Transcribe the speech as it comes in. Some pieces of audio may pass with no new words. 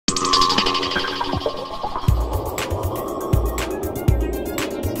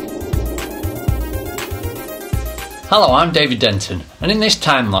Hello, I'm David Denton, and in this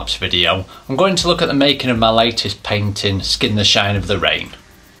time-lapse video I'm going to look at the making of my latest painting, Skin the Shine of the Rain.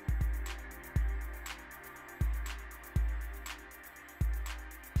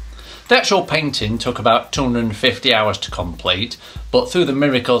 The actual painting took about 250 hours to complete, but through the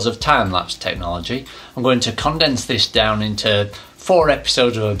miracles of time-lapse technology I'm going to condense this down into 4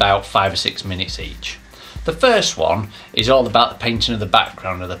 episodes of about 5 or 6 minutes each. The first one is all about the painting of the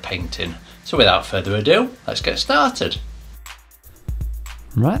background of the painting, so without further ado, let's get started.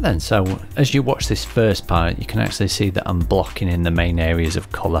 Right then, so as you watch this first part you can actually see that I'm blocking in the main areas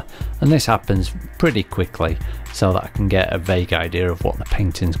of colour, and this happens pretty quickly so that I can get a vague idea of what the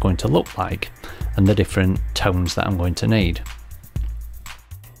painting's going to look like and the different tones that I'm going to need.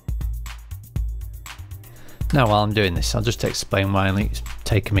 Now while I'm doing this I'll just explain why it's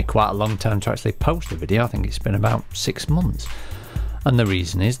taken me quite a long time to actually post the video. I think it's been about 6 months, and the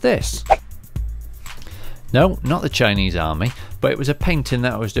reason is this. No, not the Chinese army, but it was a painting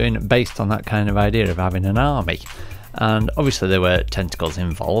that I was doing based on that kind of idea of having an army. And obviously there were tentacles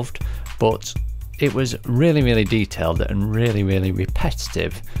involved, but it was really detailed and really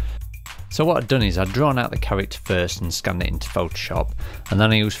repetitive. So what I'd done is I'd drawn out the character first and scanned it into Photoshop, and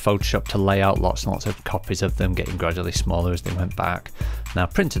then I used Photoshop to lay out lots and lots of copies of them, getting gradually smaller as they went back. Now I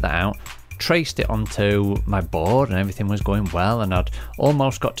printed that out, traced it onto my board, and everything was going well, and I'd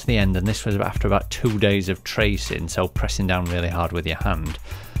almost got to the end, and this was after about 2 days of tracing, so pressing down really hard with your hand.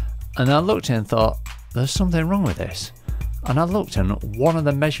 And I looked at it and thought, there's something wrong with this. And I looked and one of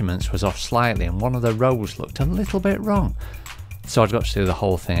the measurements was off slightly and one of the rows looked a little bit wrong. So I'd got to do the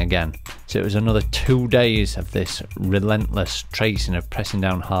whole thing again. So it was another 2 days of this relentless tracing of pressing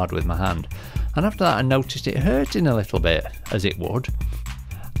down hard with my hand. And after that I noticed it hurting a little bit, as it would.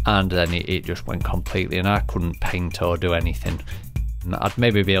 And then it just went completely, and I couldn't paint or do anything. I'd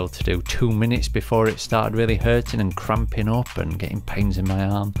maybe be able to do 2 minutes before it started really hurting and cramping up and getting pains in my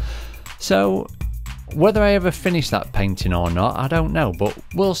arm. So whether I ever finish that painting or not, I don't know, but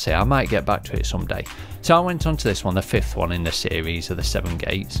we'll see. I might get back to it someday. So I went on to this one, the 5th one in the series of the 7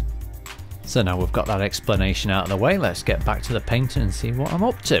 gates. So now we've got that explanation out of the way, let's get back to the painting and see what I'm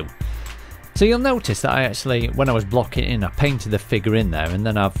up to. So you'll notice that I actually, when I was blocking in, I painted the figure in there, and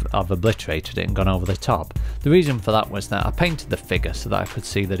then I've obliterated it and gone over the top. The reason for that was that I painted the figure so that I could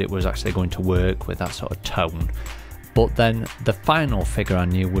see that it was actually going to work with that sort of tone. But then the final figure I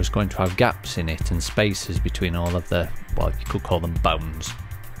knew was going to have gaps in it and spaces between all of the, well, you could call them bones.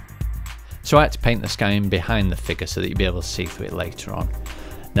 So I had to paint the sky in behind the figure so that you'd be able to see through it later on.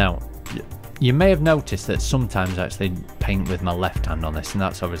 Now, you may have noticed that sometimes I actually paint with my left hand on this, and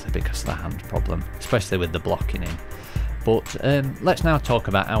that's obviously because of the hand problem, especially with the blocking in. But let's now talk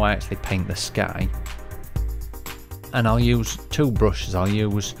about how I actually paint the sky. And I'll use 2 brushes. I'll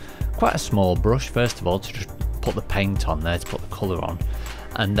use quite a small brush first of all to just put the paint on there, to put the colour on,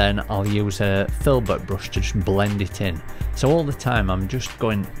 and then I'll use a filbert brush to just blend it in. So all the time I'm just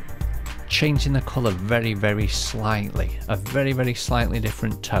changing the colour very slightly, a very slightly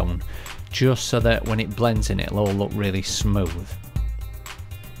different tone, just so that when it blends in it'll all look really smooth.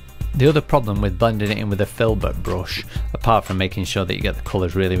 The other problem with blending it in with a filbert brush, apart from making sure that you get the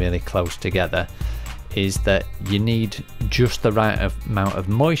colours really close together, is that you need just the right amount of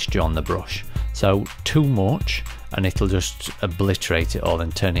moisture on the brush. So too much and it'll just obliterate it all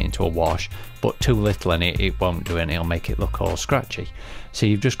and turn it into a wash, but too little and it won't do it, and it'll make it look all scratchy. So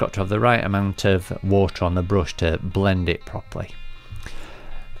you've just got to have the right amount of water on the brush to blend it properly.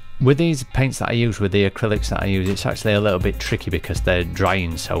 With these paints that I use, with the acrylics that I use, it's actually a little bit tricky because they're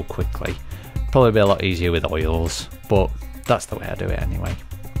drying so quickly. Probably be a lot easier with oils, but that's the way I do it anyway.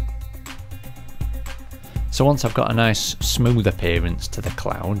 So once I've got a nice smooth appearance to the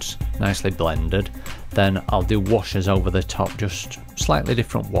clouds, nicely blended, then I'll do washes over the top, just slightly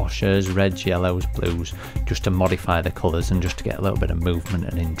different washes, reds, yellows, blues, just to modify the colours and just to get a little bit of movement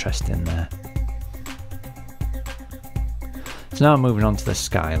and interest in there. So now I'm moving on to the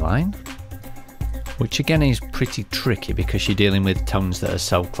skyline, which again is pretty tricky because you're dealing with tones that are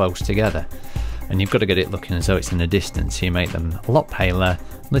so close together, and you've got to get it looking as though it's in the distance, so you make them a lot paler,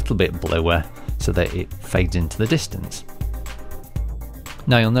 a little bit bluer, so that it fades into the distance.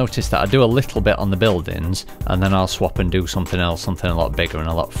 Now you'll notice that I do a little bit on the buildings, and then I'll swap and do something else, something a lot bigger and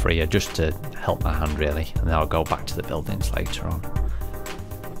a lot freer, just to help my hand really, and then I'll go back to the buildings later on.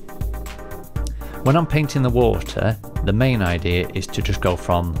 When I'm painting the water, the main idea is to just go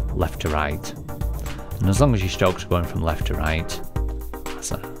from left to right, and as long as your strokes are going from left to right,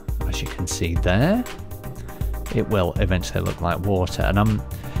 as you can see there, it will eventually look like water. And I'm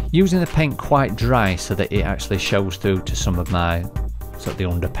using the paint quite dry so that it actually shows through to some of my sort of the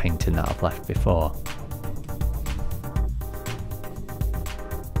underpainting that I've left before.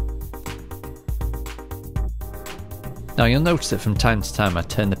 Now you'll notice that from time to time I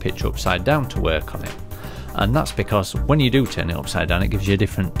turn the picture upside down to work on it, and that's because when you do turn it upside down it gives you a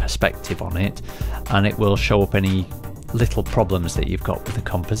different perspective on it, and it will show up any little problems that you've got with the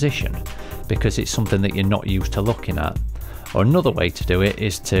composition, because it's something that you're not used to looking at. Or another way to do it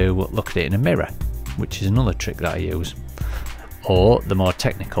is to look at it in a mirror, which is another trick that I use. Or the more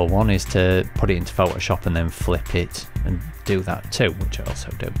technical one is to put it into Photoshop and then flip it and do that too, which I also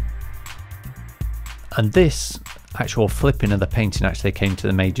do. And this actual flipping of the painting actually came to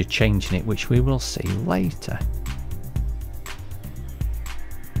the major change in it, which we will see later.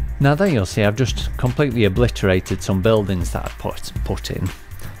 Now there you'll see I've just completely obliterated some buildings that I put in,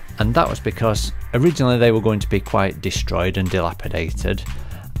 and that was because originally they were going to be quite destroyed and dilapidated,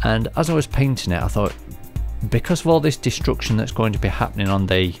 and as I was painting it I thought, because of all this destruction that's going to be happening on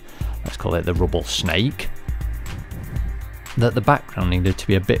the, let's call it the rubble snake, that the background needed to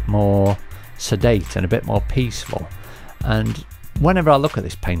be a bit more sedate and a bit more peaceful. And whenever I look at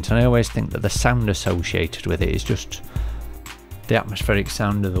this painting I always think that the sound associated with it is just the atmospheric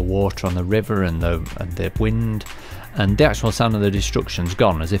sound of the water on the river and the wind, and the actual sound of the destruction's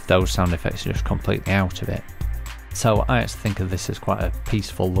gone, as if those sound effects are just completely out of it. So I actually think of this as quite a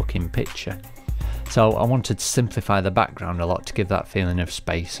peaceful looking picture. So I wanted to simplify the background a lot to give that feeling of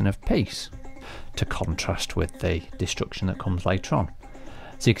space and of peace, to contrast with the destruction that comes later on.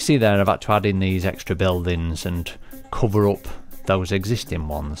 So you can see there I've had to add in these extra buildings and cover up those existing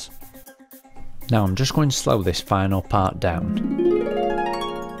ones. Now I'm just going to slow this final part down.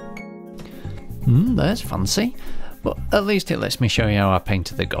 There's fancy, but at least it lets me show you how I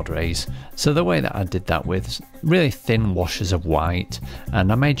painted the god rays. So the way that I did that with really thin washes of white,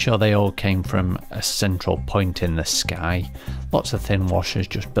 and I made sure they all came from a central point in the sky. Lots of thin washes,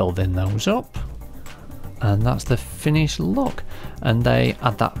 just building those up. And that's the finished look, and they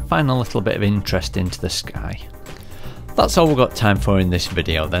add that final little bit of interest into the sky. That's all we've got time for in this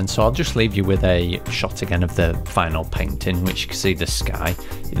video then, so I'll just leave you with a shot again of the final painting, which you can see the sky,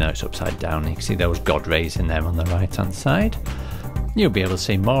 you know it's upside down, you can see those god rays in there on the right hand side. You'll be able to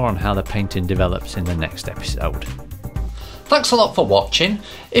see more on how the painting develops in the next episode. Thanks a lot for watching.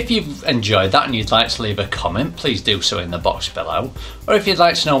 If you've enjoyed that and you'd like to leave a comment, please do so in the box below. Or if you'd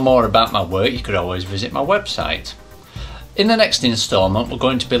like to know more about my work, you could always visit my website. In the next instalment we're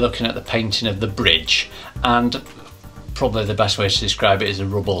going to be looking at the painting of the bridge, and probably the best way to describe it is a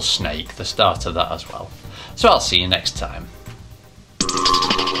rubble snake, the start of that as well. So I'll see you next time.